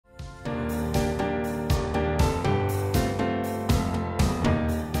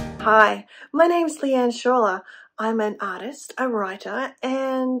Hi, my name's Leanne Shawler. I'm an artist, a writer,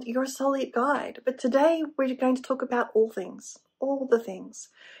 and your solid guide. But today we're going to talk about all the things,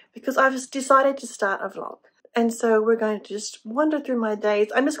 because I've just decided to start a vlog. And so we're going to just wander through my days.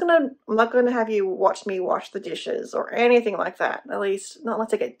 I'm not going to have you watch me wash the dishes or anything like that. At least not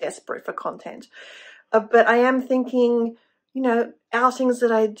unless I get desperate for content. But I am thinking, you know, outings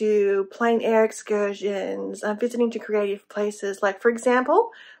that I do, plein air excursions, visiting to creative places. Like, for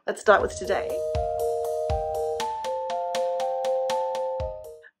example, let's start with today.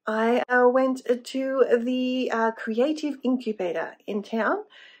 I went to the Creative Incubator in town,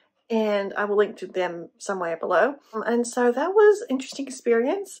 and I will link to them somewhere below. And so that was an interesting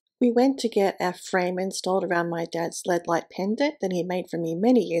experience. We went to get a frame installed around my dad's lead light pendant that he made for me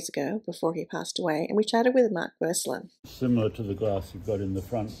many years ago before he passed away, and we chatted with Mark Bursler. Similar to the glass you've got in the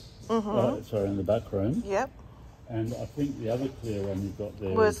front, in the back room. Yep. And I think the other clear one you've got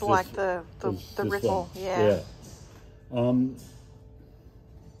there was like the ripple, yeah.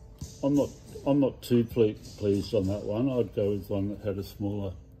 I'm not too pleased on that one. I'd go with one that had a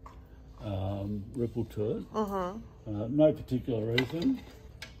smaller ripple to it. No particular reason.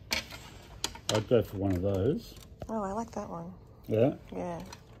 I'd go for one of those. Oh, I like that one. Yeah? Yeah.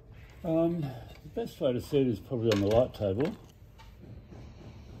 The best way to see it is probably on the light table.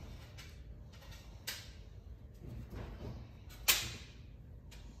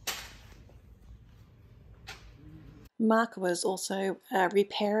 Mark was also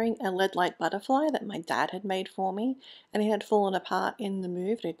repairing a lead light butterfly that my dad had made for me, and it had fallen apart in the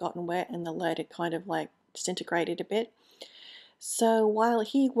move. It had gotten wet and the lead had kind of like disintegrated a bit. So while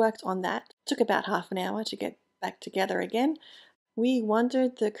he worked on that, it took about half an hour to get back together again. We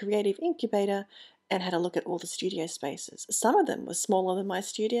wandered the Creative Incubator and had a look at all the studio spaces. Some of them were smaller than my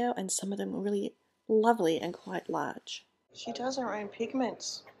studio, and some of them were really lovely and quite large. She does her own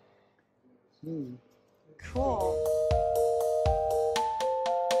pigments. Cool.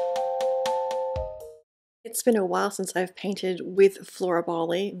 It's been a while since I've painted with Flora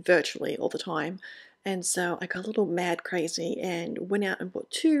Bowley virtually all the time, and so I got a little mad crazy and went out and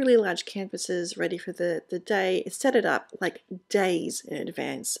bought 2 really large canvases ready for the day. Set it up like days in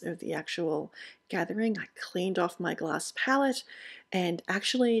advance of the actual gathering. I cleaned off my glass palette and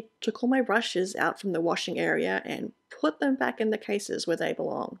actually took all my brushes out from the washing area and put them back in the cases where they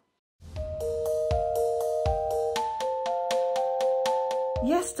belong.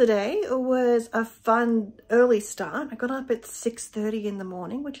 Yesterday was a fun early start. I got up at 6:30 in the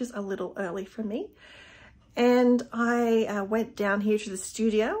morning, which is a little early for me. And I went down here to the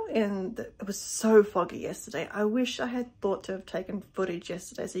studio, and it was so foggy yesterday. I wish I had thought to have taken footage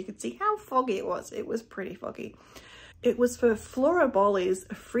yesterday so you could see how foggy it was. It was pretty foggy. It was for Flora Bowley's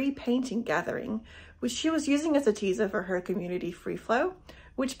free painting gathering, which she was using as a teaser for her community free flow,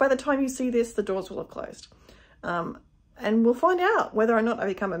 which by the time you see this, the doors will have closed. And we'll find out whether or not I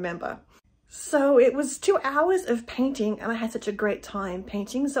become a member. So it was 2 hours of painting, and I had such a great time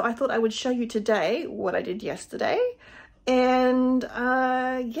painting. So I thought I would show you today what I did yesterday. And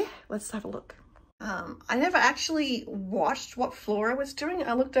yeah, let's have a look. I never actually watched what Flora was doing.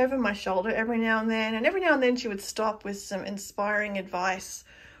 I looked over my shoulder every now and then she would stop with some inspiring advice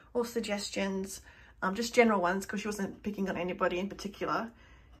or suggestions, just general ones, because she wasn't picking on anybody in particular.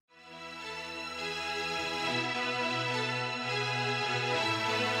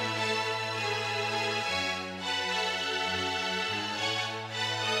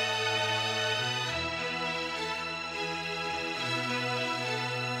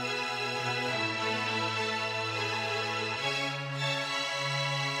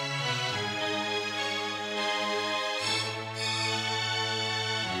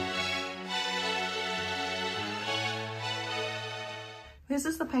 This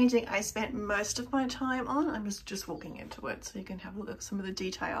is the painting I spent most of my time on. I'm just walking into it so you can have a look at some of the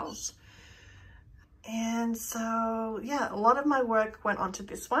details. And so, yeah, a lot of my work went onto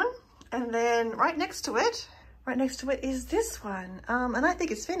this one. And then right next to it is this one. And I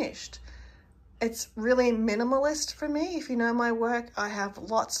think it's finished. It's really minimalist for me. If you know my work, I have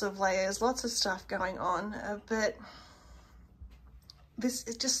lots of layers, lots of stuff going on, but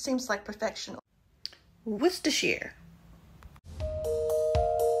it just seems like perfection. Worcestershire.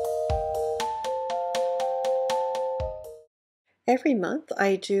 Every month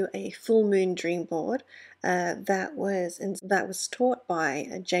I do a full moon dream board that was taught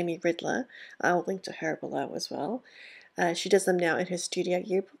by Jamie Ridler. I'll link to her below as well. She does them now in her studio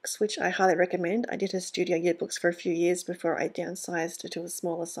yearbooks, which I highly recommend. I did her studio yearbooks for a few years before I downsized to a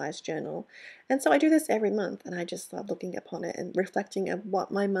smaller size journal. And so I do this every month, and I just love looking upon it and reflecting on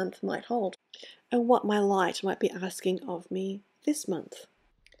what my month might hold and what my light might be asking of me this month.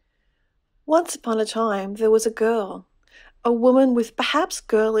 Once upon a time, there was a girl, a woman with perhaps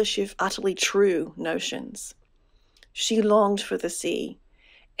girlish if utterly true notions. She longed for the sea,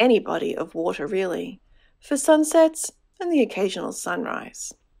 any body of water really, for sunsets and the occasional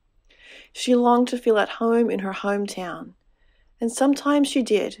sunrise. She longed to feel at home in her hometown, and sometimes she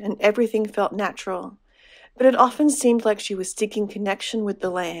did, and everything felt natural, but it often seemed like she was seeking connection with the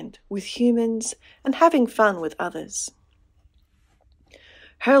land, with humans, and having fun with others.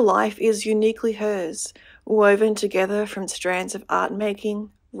 Her life is uniquely hers, woven together from strands of art making,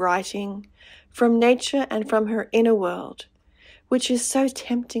 writing, from nature and from her inner world, which is so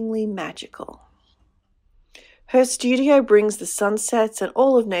temptingly magical. Her studio brings the sunsets and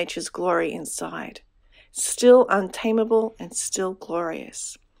all of nature's glory inside, still untamable and still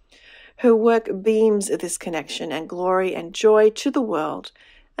glorious. Her work beams this connection and glory and joy to the world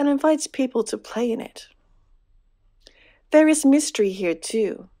and invites people to play in it. There is mystery here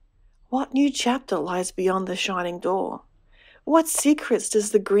too. What new chapter lies beyond the shining door? What secrets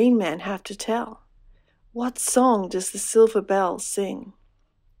does the green man have to tell? What song does the silver bell sing?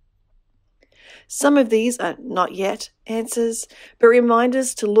 Some of these are not yet answers, but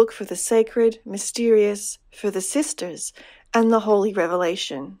reminders to look for the sacred, mysterious, for the sisters, and the holy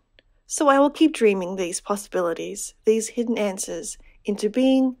revelation. So I will keep dreaming these possibilities, these hidden answers, into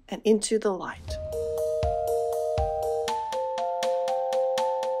being and into the light.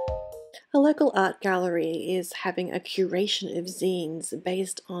 A local art gallery is having a curation of zines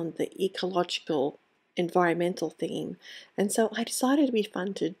based on the ecological environmental theme, and so I decided it'd be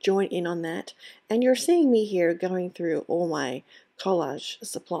fun to join in on that. And you're seeing me here going through all my collage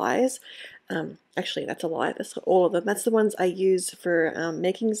supplies. Actually, that's a lie. That's not all of them. That's the ones I use for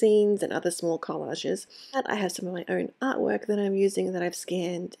making zines and other small collages. And I have some of my own artwork that I'm using that I've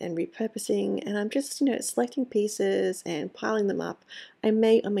scanned and repurposing, and I'm just, selecting pieces and piling them up. I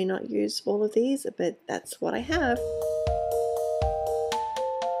may or may not use all of these, but that's what I have.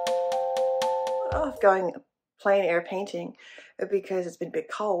 Off going plein air painting because it's been a bit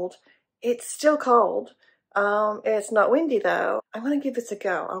cold. It's still cold. It's not windy though. I'm going to give this a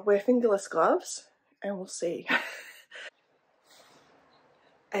go. I'll wear fingerless gloves and we'll see.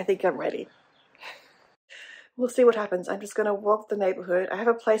 I think I'm ready. We'll see what happens. I'm just going to walk the neighborhood. I have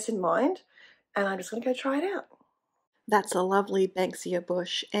a place in mind and I'm just going to go try it out. That's a lovely Banksia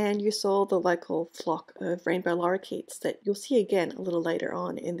bush, and you saw the local flock of rainbow lorikeets that you'll see again a little later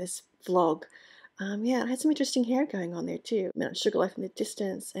on in this vlog. Yeah, it had some interesting hair going on there too. Mount Sugarloaf in the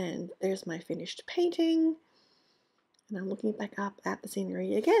distance, and there's my finished painting. And I'm looking back up at the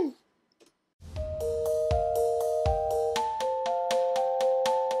scenery again.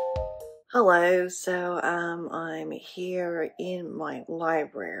 Hello, so I'm here in my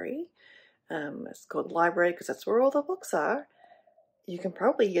library. It's called library because that's where all the books are. You can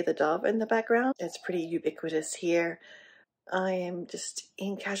probably hear the dove in the background. It's pretty ubiquitous here. I am just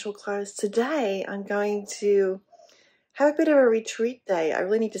in casual clothes. Today I'm going to have a bit of a retreat day. I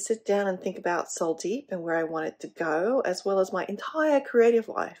really need to sit down and think about Soul Deep and where I want it to go, as well as my entire creative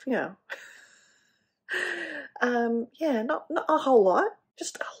life, Yeah, not a whole lot,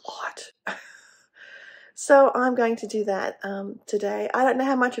 just a lot. So I'm going to do that today. I don't know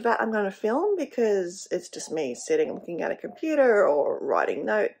how much of that I'm going to film because it's just me sitting looking at a computer or writing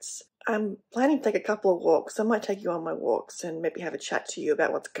notes. I'm planning to take a couple of walks. I might take you on my walks and maybe have a chat to you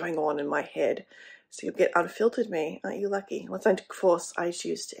about what's going on in my head. So you'll get unfiltered me. Aren't you lucky? Once I force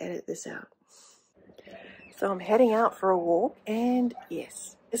iTunes to edit this out. So I'm heading out for a walk, and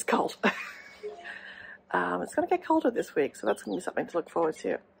yes, it's cold. It's going to get colder this week, so that's going to be something to look forward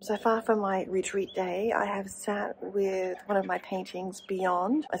to. So far for my retreat day, I have sat with one of my paintings,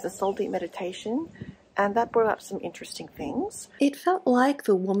 Beyond, as a soul deep meditation, and that brought up some interesting things. It felt like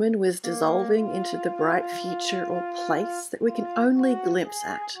the woman was dissolving into the bright future or place that we can only glimpse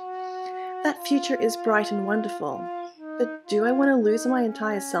at. That future is bright and wonderful, but do I want to lose my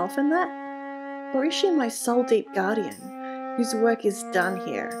entire self in that? Or is she my soul deep guardian, whose work is done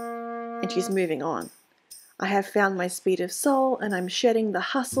here, and she's moving on? I have found my speed of soul, and I'm shedding the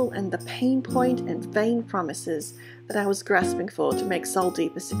hustle and the pain point and vain promises that I was grasping for to make Soul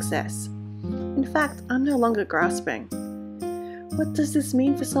Deep a success. In fact, I'm no longer grasping. What does this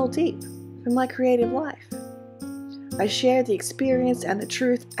mean for Soul Deep, for my creative life? I share the experience and the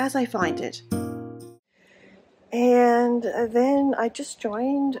truth as I find it. And then I just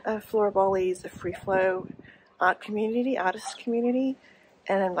joined Flora Bowley's free flow artist community,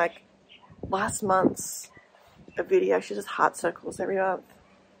 and I'm like last month's a video, she does heart circles every month.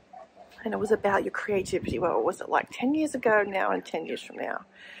 and it was about your creativity. Well, was it like 10 years ago now and 10 years from now?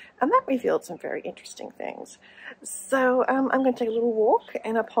 And that revealed some very interesting things. So I'm going to take a little walk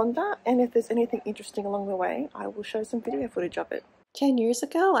and a ponder, and if there's anything interesting along the way, I will show some video footage of it. 10 years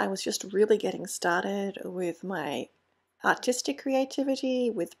ago, I was just really getting started with my artistic creativity,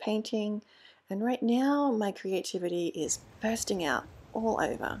 with painting, and right now my creativity is bursting out all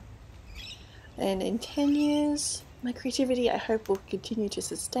over. And in 10 years, my creativity, I hope, will continue to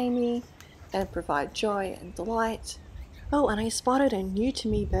sustain me and provide joy and delight. Oh, and I spotted a new to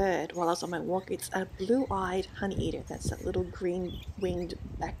me bird while I was on my walk. It's a blue-eyed honeyeater. That's that little green-winged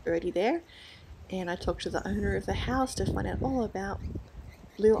blackbirdie there. And I talked to the owner of the house to find out all about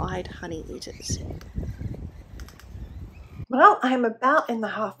blue-eyed honeyeaters. Well, I'm about in the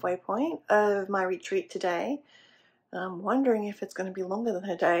halfway point of my retreat today. I'm wondering if it's going to be longer than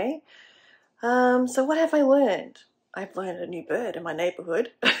a day. So what have I learned? I've learned a new bird in my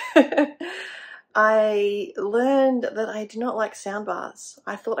neighborhood. I learned that I do not like sound baths.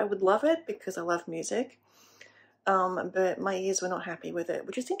 I thought I would love it because I love music, but my ears were not happy with it,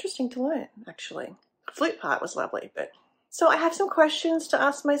 which is interesting to learn, actually. The flute part was lovely, but... So I have some questions to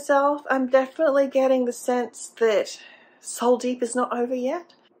ask myself. I'm definitely getting the sense that Soul Deep is not over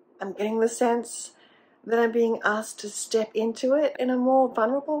yet. I'm getting the sense that I'm being asked to step into it in a more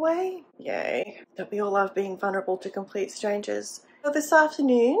vulnerable way. Yay. Don't we all love being vulnerable to complete strangers? So this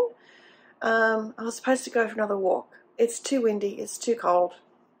afternoon, I was supposed to go for another walk. It's too windy, it's too cold.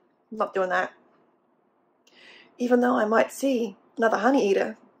 I'm not doing that. Even though I might see another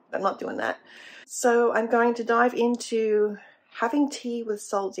honeyeater, I'm not doing that. So I'm going to dive into having tea with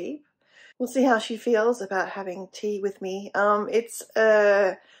Soul Deep. We'll see how she feels about having tea with me. It's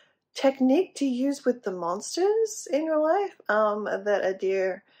a technique to use with the monsters in your life that a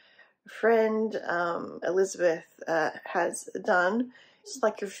dear friend, Elizabeth, has done. It's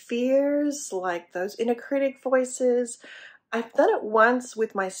like your fears, like those inner critic voices. I've done it once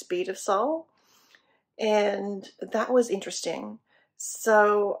with my Speed of Soul, and that was interesting.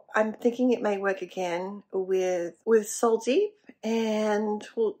 So I'm thinking it may work again with Soul Deep, and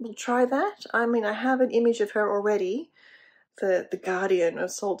we'll try that. I mean, I have an image of her already, the guardian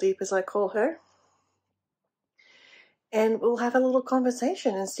of Soul Deep, as I call her. And we'll have a little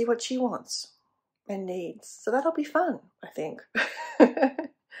conversation and see what she wants and needs. So that'll be fun, I think.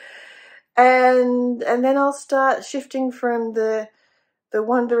 and then I'll start shifting from the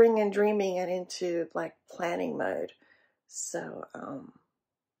wandering and dreaming and into like planning mode. So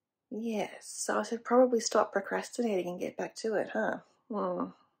yes, so I should probably stop procrastinating and get back to it, huh?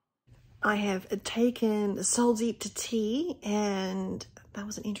 I have taken Soul Deep to tea, and that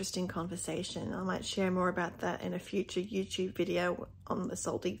was an interesting conversation. I might share more about that in a future YouTube video on the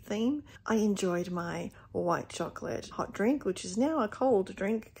Soul Deep theme. I enjoyed my white chocolate hot drink, which is now a cold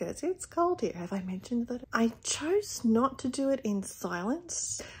drink because it's cold here. Have I mentioned that? I chose not to do it in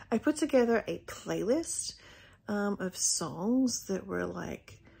silence. I put together a playlist of songs that were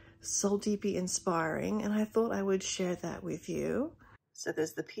like Soul Deepy inspiring, and I thought I would share that with you. So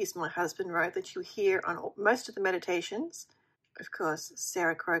there's the piece my husband wrote that you hear on most of the meditations. Of course,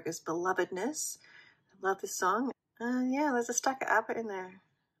 Sarah Kroger's Belovedness. I love this song. Yeah, there's a stack of ABBA in there.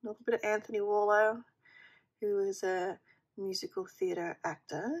 A little bit of Anthony Warlow, who is a musical theatre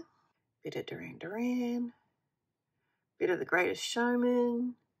actor. Bit of Duran Duran. Bit of The Greatest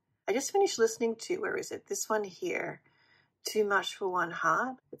Showman. I just finished listening to, where is it? This one here. Too Much for One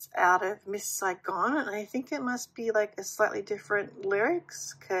Heart. It's out of Miss Saigon, and I think it must be like a slightly different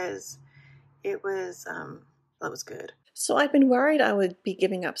lyrics because it was, that was good. So I've been worried I would be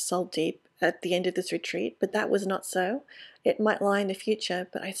giving up Soul Deep at the end of this retreat, but that was not so. It might lie in the future,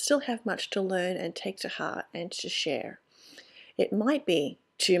 but I still have much to learn and take to heart and to share. It might be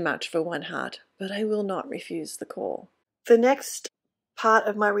too much for one heart, but I will not refuse the call. The next part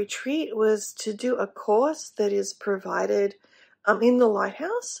of my retreat was to do a course that is provided in the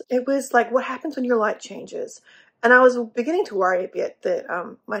lighthouse. It was like what happens when your light changes. And I was beginning to worry a bit that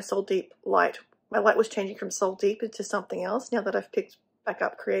my Soul Deep light, my light was changing from Soul Deep into something else now that I've picked back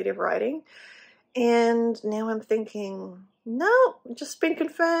up creative writing. And now I'm thinking, no, just been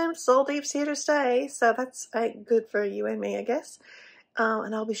confirmed, Soul Deep's here to stay. So that's good for you and me, I guess.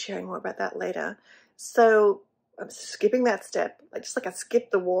 And I'll be sharing more about that later. So I'm skipping that step. I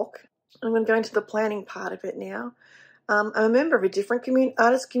skipped the walk. I'm going to go into the planning part of it now. I'm a member of a different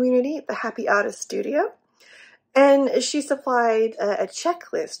artist community, the Happy Artist Studio. And she supplied a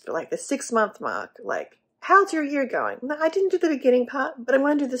checklist for like the 6-month mark. Like, how's your year going? No, I didn't do the beginning part, but I'm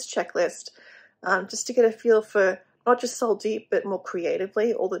going to do this checklist just to get a feel for not just Soul Deep, but more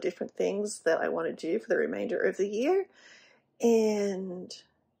creatively, all the different things that I want to do for the remainder of the year. And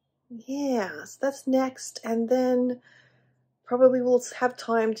yeah, so that's next. And then probably we'll have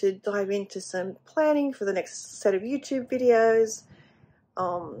time to dive into some planning for the next set of YouTube videos,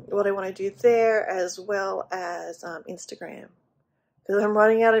 what I want to do there, as well as Instagram. Because I'm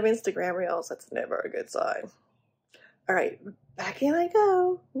running out of Instagram reels. That's never a good sign. All right, back in I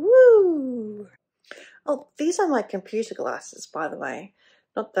go. Woo! Oh, these are my computer glasses, by the way.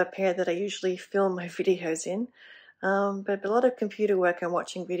 Not the pair that I usually film my videos in. But a lot of computer work and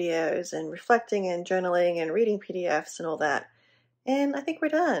watching videos and reflecting and journaling and reading PDFs and all that. And I think we're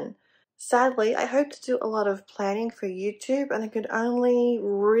done. Sadly, I hope to do a lot of planning for YouTube, and I could only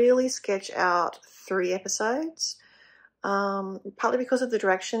really sketch out 3 episodes. Partly because of the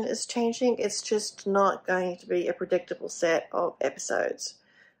direction is changing. It's just not going to be a predictable set of episodes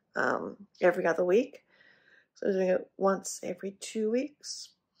every other week. So I'm doing it once every 2 weeks.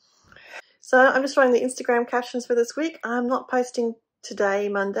 So I'm just writing the Instagram captions for this week. I'm not posting today,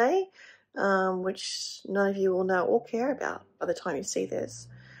 Monday, which none of you will know or care about by the time you see this.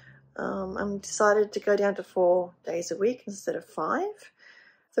 I'm decided to go down to 4 days a week instead of 5.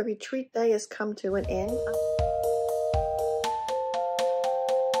 The retreat day has come to an end.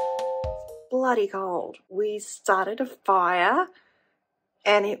 Bloody cold. We started a fire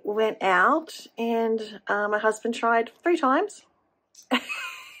and it went out, and my husband tried 3 times.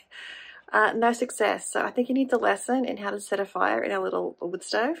 No success. So I think he needs a lesson in how to set a fire in our little wood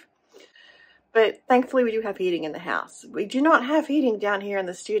stove. But thankfully we do have heating in the house. We do not have heating down here in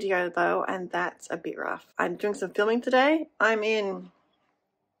the studio though, and that's a bit rough. I'm doing some filming today. I'm in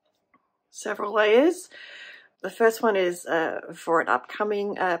several layers. The first one is for an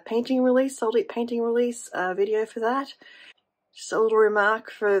upcoming painting release, Solid painting release video for that. Just a little remark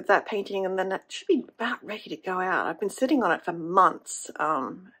for that painting, and then that should be about ready to go out. I've been sitting on it for months,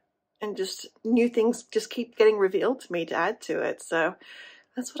 and just new things just keep getting revealed to me to add to it. So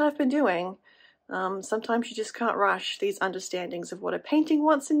that's what I've been doing. Sometimes you just can't rush these understandings of what a painting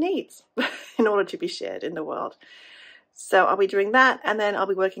wants and needs in order to be shared in the world. So I'll be doing that, and then I'll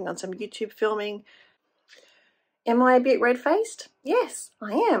be working on some YouTube filming. Am I a bit red-faced? Yes,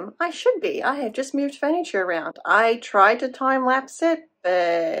 I am. I should be. I have just moved furniture around. I tried to time-lapse it,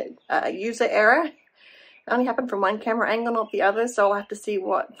 but user error. It only happened from one camera angle, not the other, so I'll have to see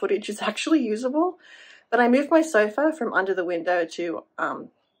what footage is actually usable. But I moved my sofa from under the window to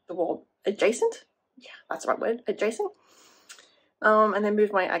the wall adjacent. Yeah, that's the right word, adjacent. And then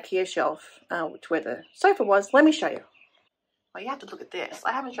moved my IKEA shelf to where the sofa was. Let me show you. Well, you have to look at this.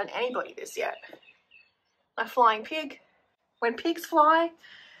 I haven't shown anybody this yet. A flying pig. When pigs fly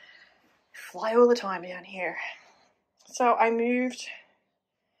all the time down here. So I moved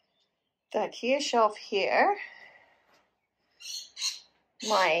the IKEA shelf here.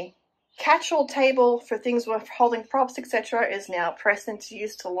 My catch-all table for things with holding props, etc. is now pressed into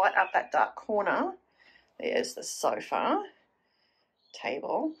use to light up that dark corner. There's the sofa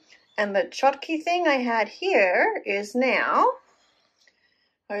table. And the Chotki thing I had here is now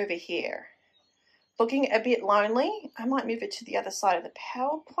over here. Looking a bit lonely. I might move it to the other side of the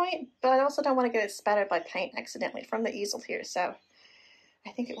PowerPoint, but I also don't want to get it spattered by paint accidentally from the easel here, so I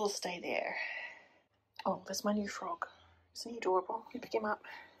think it will stay there. Oh, there's my new frog. Isn't he adorable? You pick him up,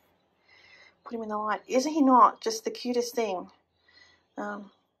 put him in the light. Isn't he not just the cutest thing?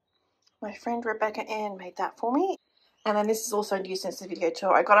 My friend Rebecca Ann made that for me. And then this is also new since the video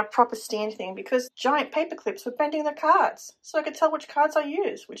tour. I got a proper stand thing because giant paper clips were bending the cards, so I could tell which cards I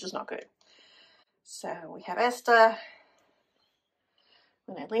used, which is not good. So we have Esther.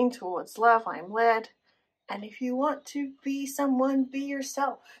 When I lean towards love, I am led. And if you want to be someone, be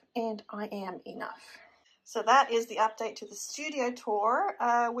yourself. And I am enough. So that is the update to the studio tour,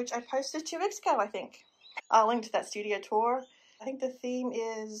 which I posted 2 weeks ago, I think. I'll link to that studio tour. I think the theme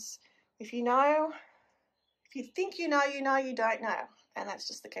is, if you know, if you think you know, you know you don't know. And that's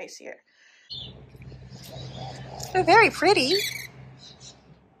just the case here. They're very pretty.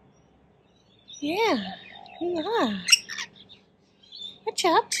 Yeah, you are. What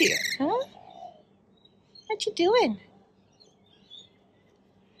you up to, huh? What you doing?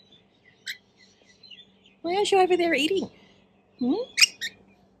 Why aren't you over there eating? Hmm?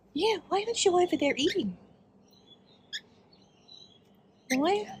 Yeah, why aren't you over there eating?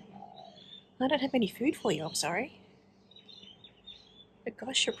 Why? I don't have any food for you, I'm sorry. But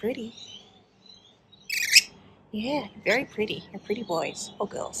gosh, you're pretty. Yeah, very pretty. You're pretty boys or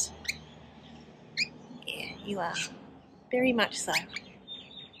girls. Yeah, you are. Very much so.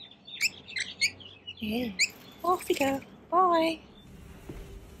 Yeah. Off you go. Bye.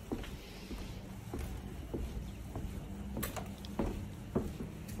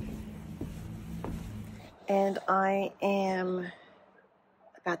 And I am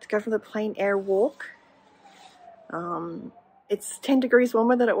about to go for the plein air walk. It's 10 degrees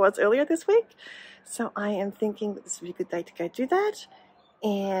warmer than it was earlier this week, so I am thinking that this would be a good day to go do that.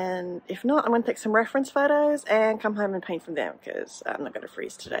 And if not, I'm going to take some reference photos and come home and paint from them because I'm not going to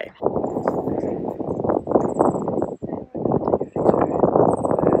freeze today.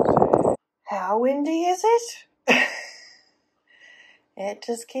 How windy is it? It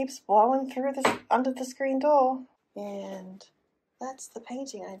just keeps blowing through this under the screen door. And that's the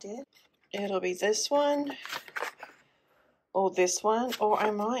painting I did. It'll be this one or this one, or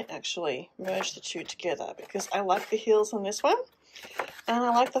I might actually merge the two together because I like the hills on this one and I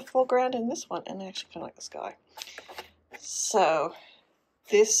like the foreground in this one, and I actually kind of like the sky. So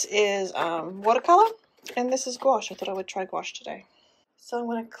this is watercolor and this is gouache. I thought I would try gouache today. So I'm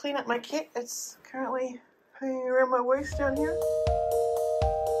going to clean up my kit. It's currently hanging around my waist down here.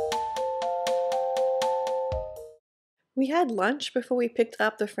 We had lunch before we picked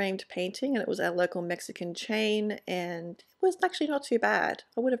up the framed painting, and it was our local Mexican chain, and it was actually not too bad.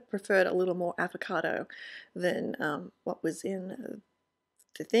 I would have preferred a little more avocado than what was in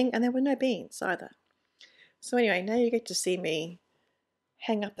the thing, and there were no beans either. So anyway, now you get to see me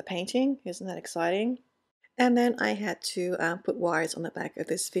hang up the painting. Isn't that exciting? And then I had to put wires on the back of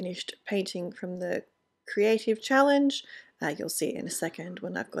this finished painting from the Creative Challenge. You'll see it in a second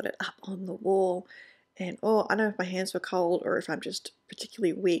when I've got it up on the wall. And oh, I don't know if my hands were cold or if I'm just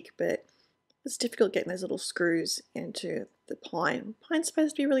particularly weak, but it's difficult getting those little screws into the pine. Pine's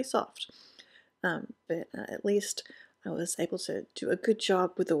supposed to be really soft, but at least I was able to do a good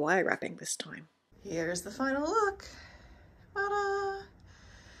job with the wire wrapping this time. Here's the final look. Ta-da!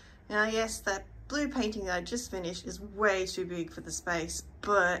 Now yes, that blue painting that I just finished is way too big for the space,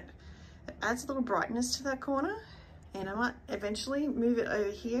 but it adds a little brightness to that corner. And I might eventually move it over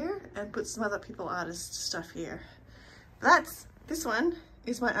here and put some other artist stuff here. This one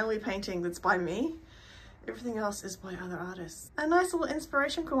is my only painting that's by me. Everything else is by other artists. A nice little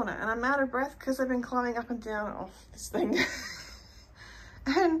inspiration corner, and I'm out of breath because I've been climbing up and down off this thing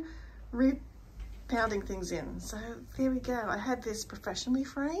and repounding things in. So there we go. I had this professionally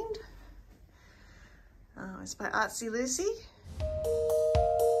framed. It's by Artsy Lucy.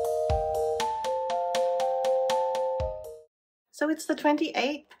 So it's the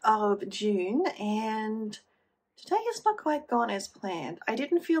 28th of June and today has not quite gone as planned. I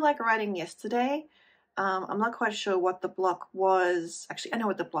didn't feel like writing yesterday. I'm not quite sure what the block was. Actually, I know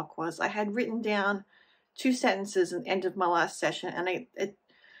what the block was. I had written down 2 sentences at the end of my last session, and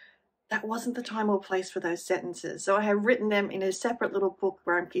that wasn't the time or place for those sentences. So I have written them in a separate little book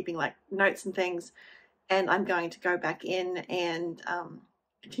where I'm keeping like notes and things, and I'm going to go back in and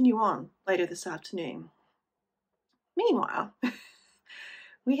continue on later this afternoon. Meanwhile,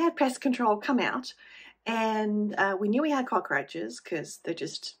 we had pest control come out, and we knew we had cockroaches because they're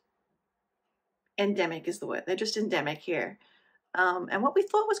just endemic is the word. They're just endemic here. And what we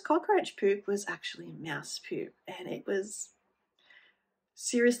thought was cockroach poop was actually mouse poop, and it was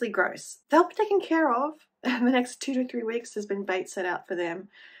seriously gross. They'll be taken care of. In the next 2 to 3 weeks, there's been bait set out for them.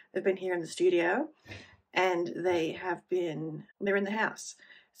 They've been here in the studio, and they're in the house.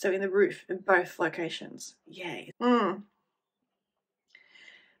 So in the roof, in both locations. Yay.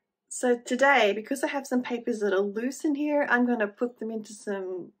 So today, because I have some papers that are loose in here, I'm going to put them into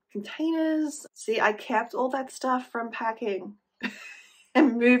some containers. See, I kept all that stuff from packing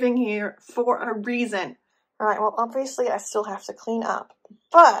and moving here for a reason. All right, well, obviously I still have to clean up,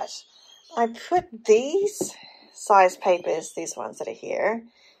 but I put these size papers, these ones that are here,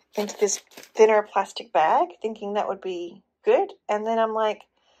 into this thinner plastic bag, thinking that would be good. And then I'm like,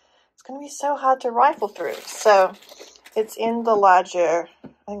 it's going to be so hard to rifle through. So it's in the larger, I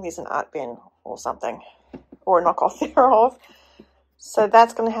think there's an art bin or something, or a knockoff thereof. So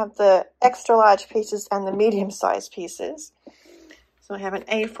that's going to have the extra large pieces and the medium sized pieces. So I have an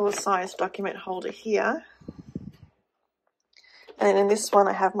A4 size document holder here. And in this one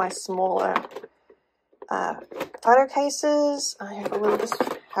I have my smaller photo cases. I have this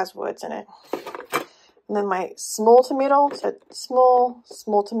has words in it. And then my small to middle, so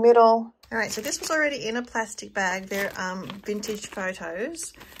small to middle. All right, so this was already in a plastic bag. They're vintage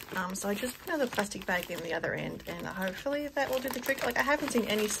photos. So I just put another plastic bag in the other end, and hopefully that will do the trick. Like, I haven't seen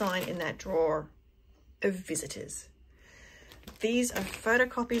any sign in that drawer of visitors. These are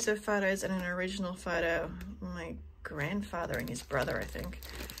photocopies of photos and an original photo. My grandfather and his brother, I think.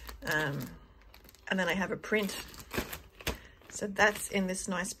 And then I have a print. So that's in this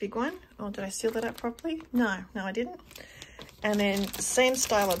nice big one. Oh, did I seal that up properly? No, I didn't. And then same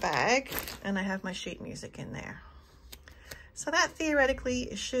style of bag, and I have my sheet music in there. So that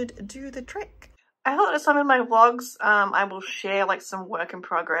theoretically should do the trick. I thought that some of my vlogs, I will share like some work in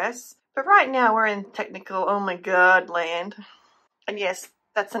progress. But right now we're in technical, oh my god, land. And yes,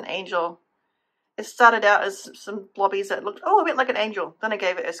 that's an angel. It started out as some blobbies that looked, oh, a bit like an angel. Then I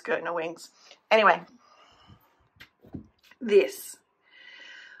gave it a skirt and a wings. Anyway, this.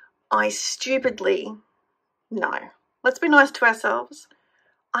 I stupidly, no, let's be nice to ourselves.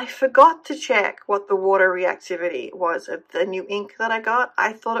 I forgot to check what the water reactivity was of the new ink that I got.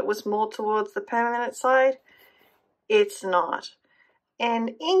 I thought it was more towards the permanent side. It's not.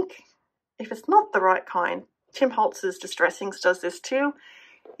 And ink, if it's not the right kind, Tim Holtz's Distress Inks does this too.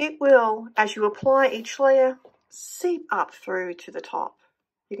 It will, as you apply each layer, seep up through to the top.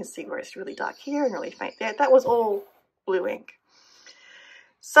 You can see where it's really dark here and really faint there. That was all blue ink.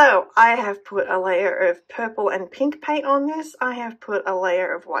 So I have put a layer of purple and pink paint on this. I have put a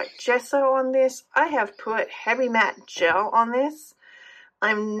layer of white gesso on this. I have put heavy matte gel on this.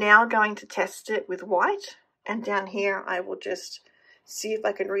 I'm now going to test it with white. And down here I will just see if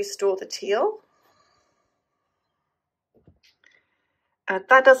I can restore the teal. If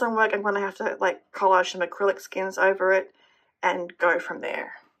that doesn't work, I'm going to have to like collage some acrylic skins over it and go from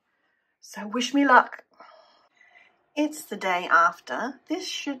there. So wish me luck. It's the day after. This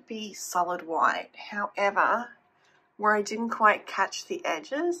should be solid white. However, where I didn't quite catch the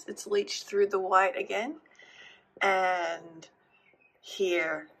edges, it's leached through the white again. And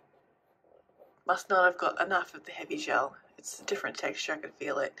here, must not have got enough of the heavy gel. It's a different texture, I can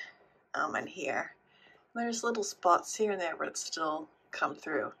feel it. And here, there's little spots here and there where it's still come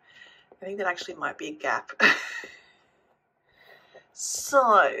through. I think that actually might be a gap.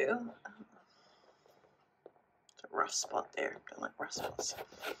 So, rough spot there. Don't like rough spots.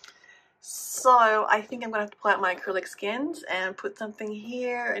 So I think I'm gonna have to pull out my acrylic skins and put something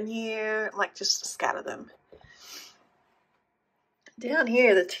here and here, like just scatter them. Down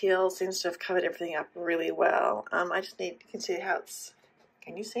here the teal seems to have covered everything up really well. I just need, you can see how it's,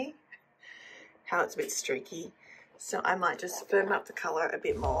 can you see? How it's a bit streaky. So I might just firm up the colour a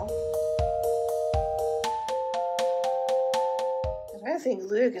bit more. I don't think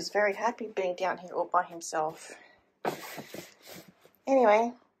Luke is very happy being down here all by himself.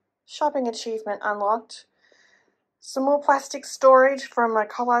 Anyway, shopping achievement unlocked. Some more plastic storage from my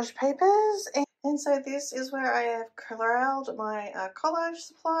collage papers. And so this is where I have corralled my collage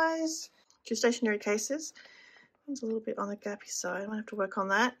supplies. 2 stationery cases. One's a little bit on the gappy side. I might have to work on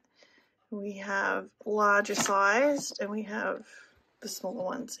that. We have larger sized and we have the smaller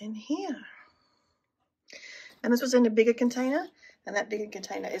ones in here. And this was in a bigger container. And that bigger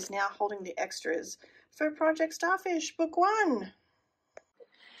container is now holding the extras for Project Starfish Book 1.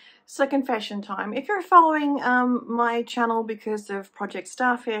 So confession time. If you're following my channel because of Project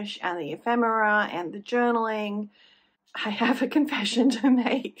Starfish and the ephemera and the journaling, I have a confession to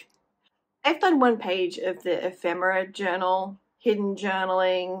make. I've done 1 page of the ephemera journal, hidden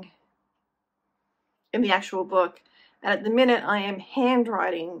journaling in the actual book. And at the minute I am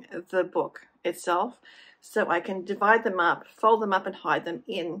handwriting the book itself. So I can divide them up, fold them up and hide them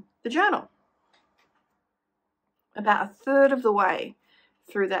in the journal. About 1/3 of the way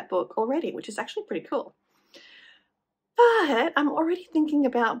through that book already, which is actually pretty cool. But I'm already thinking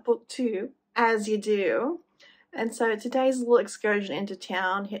about book 2, as you do. And so today's little excursion into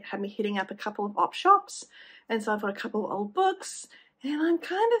town had me hitting up a couple of op shops. And so I've got a couple of old books and I'm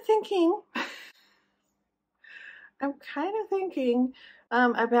kind of thinking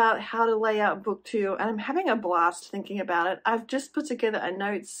about how to lay out book 2, and I'm having a blast thinking about it. I've just put together a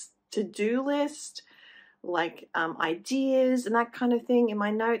notes to-do list, like ideas and that kind of thing in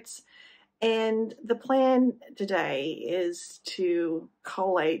my notes. And the plan today is to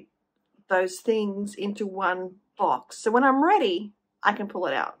collate those things into one box. So when I'm ready, I can pull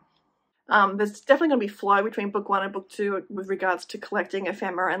it out. There's definitely going to be flow between book 1 and book 2 with regards to collecting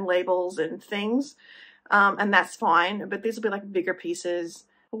ephemera and labels and things. And that's fine, but these will be like bigger pieces.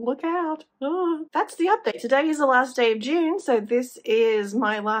 Look out. Oh, that's the update. Today is the last day of June, so this is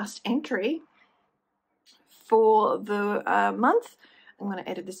my last entry for the month. I'm going to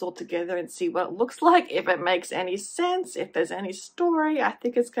edit this all together and see what it looks like, if it makes any sense, if there's any story. I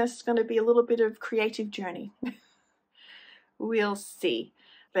think it's just going to be a little bit of creative journey. We'll see.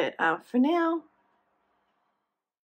 But for now,